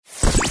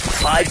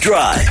5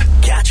 Drive.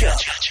 Catch up.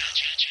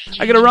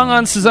 I got a wrong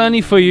answers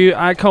only for you.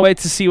 I can't wait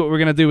to see what we're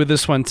going to do with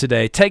this one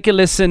today. Take a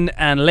listen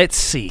and let's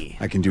see.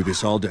 I can do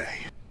this all day.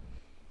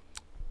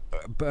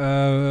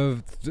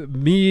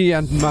 Me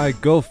and my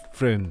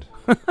girlfriend.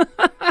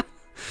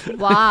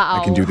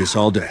 Wow. I can do this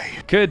all day.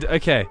 Good,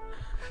 okay.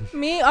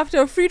 Me,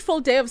 after a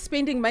fruitful day of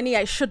spending money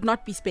I should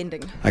not be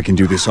spending. I can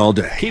do this all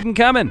day. Keep them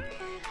coming.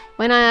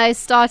 When I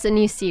start a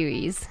new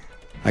series.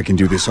 I can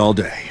do this all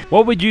day.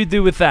 What would you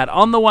do with that?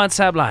 On the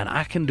WhatsApp line,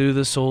 I can do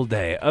this all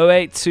day.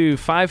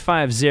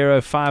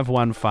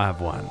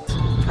 082-550-5151.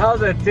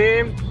 How's it,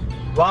 team?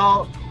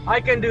 Well,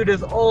 I can do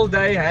this all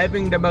day,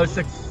 having the most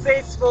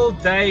successful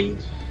day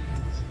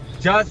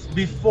just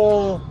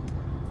before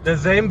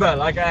December,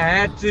 like I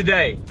had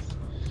today.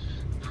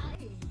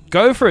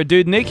 Go for it,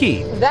 dude.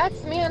 Nikki.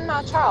 That's me and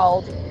my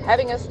child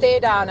having a stare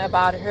down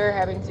about her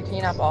having to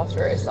clean up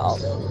after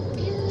herself.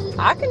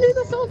 I can do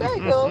this all day,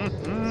 girl.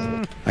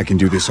 I can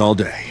do this all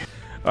day.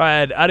 All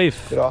right,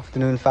 Arif. Good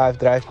afternoon, 5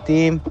 Drive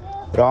team.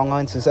 Wrong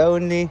answers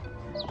only.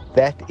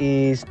 That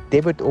is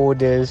debit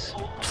orders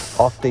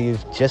after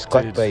you've just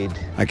got paid.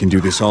 I can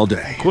do this all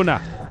day. Kuna.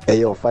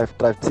 Hey yo, 5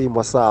 Drive team,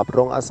 what's up?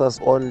 Wrong answers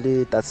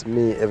only. That's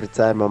me. Every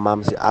time my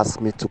mom she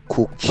asks me to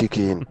cook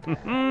chicken.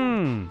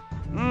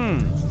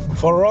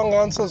 For wrong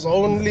answers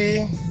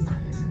only.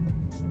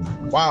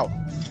 Wow.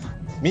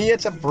 Me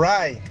at a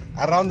braai,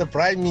 around the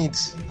braai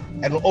meets,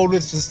 and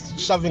always just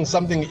shoving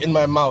something in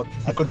my mouth.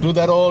 I could do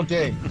that all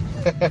day.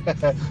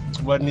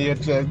 Money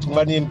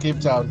in Cape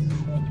Town.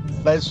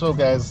 Nice show,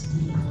 guys.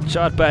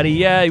 Shot, buddy.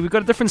 Yeah, we've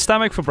got a different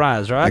stomach for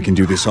Briars, right? I can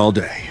do this all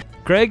day.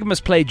 Greg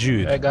must play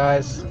Jude. Hey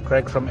guys,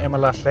 Greg from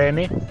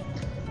Emalahleni.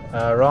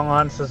 Wrong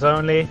answers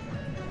only.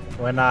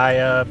 When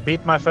I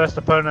beat my first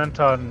opponent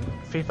on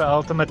FIFA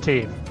Ultimate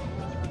Team.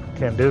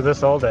 Can do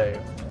this all day.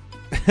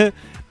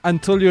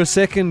 Until your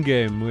second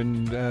game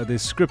when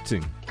there's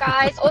scripting.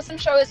 Guys, awesome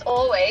show as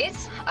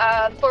always.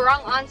 For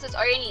wrong answers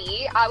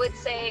only, I would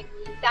say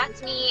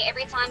that's me.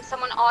 Every time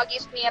someone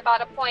argues with me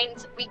about a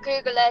point, we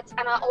Google it,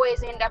 and I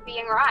always end up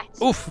being right.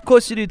 Oof, of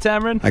course you do,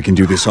 Tamron. I can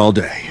do this all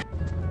day.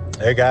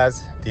 Hey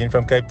guys, Dean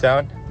from Cape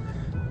Town.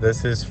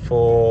 This is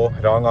for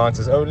wrong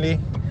answers only.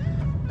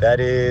 That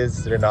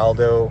is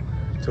Ronaldo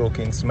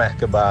talking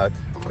smack about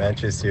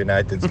Manchester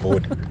United's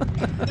board.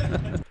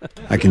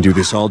 I can do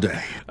this all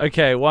day.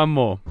 Okay, one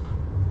more.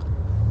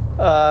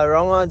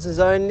 Wrong answers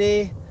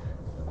only.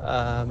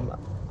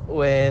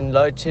 When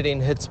load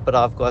shedding hits, but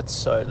I've got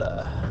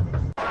solar.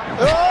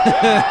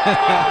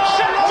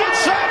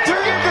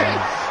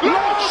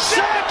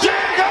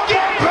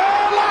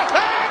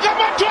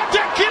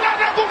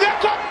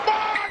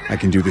 I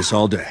can do this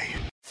all day.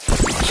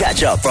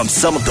 Catch up from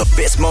some of the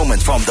best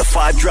moments from the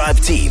 5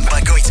 Drive team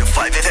by going to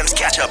 5FM's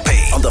catch-up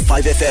page on the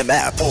 5FM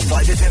app or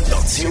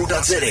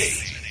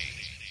 5FM.co.za.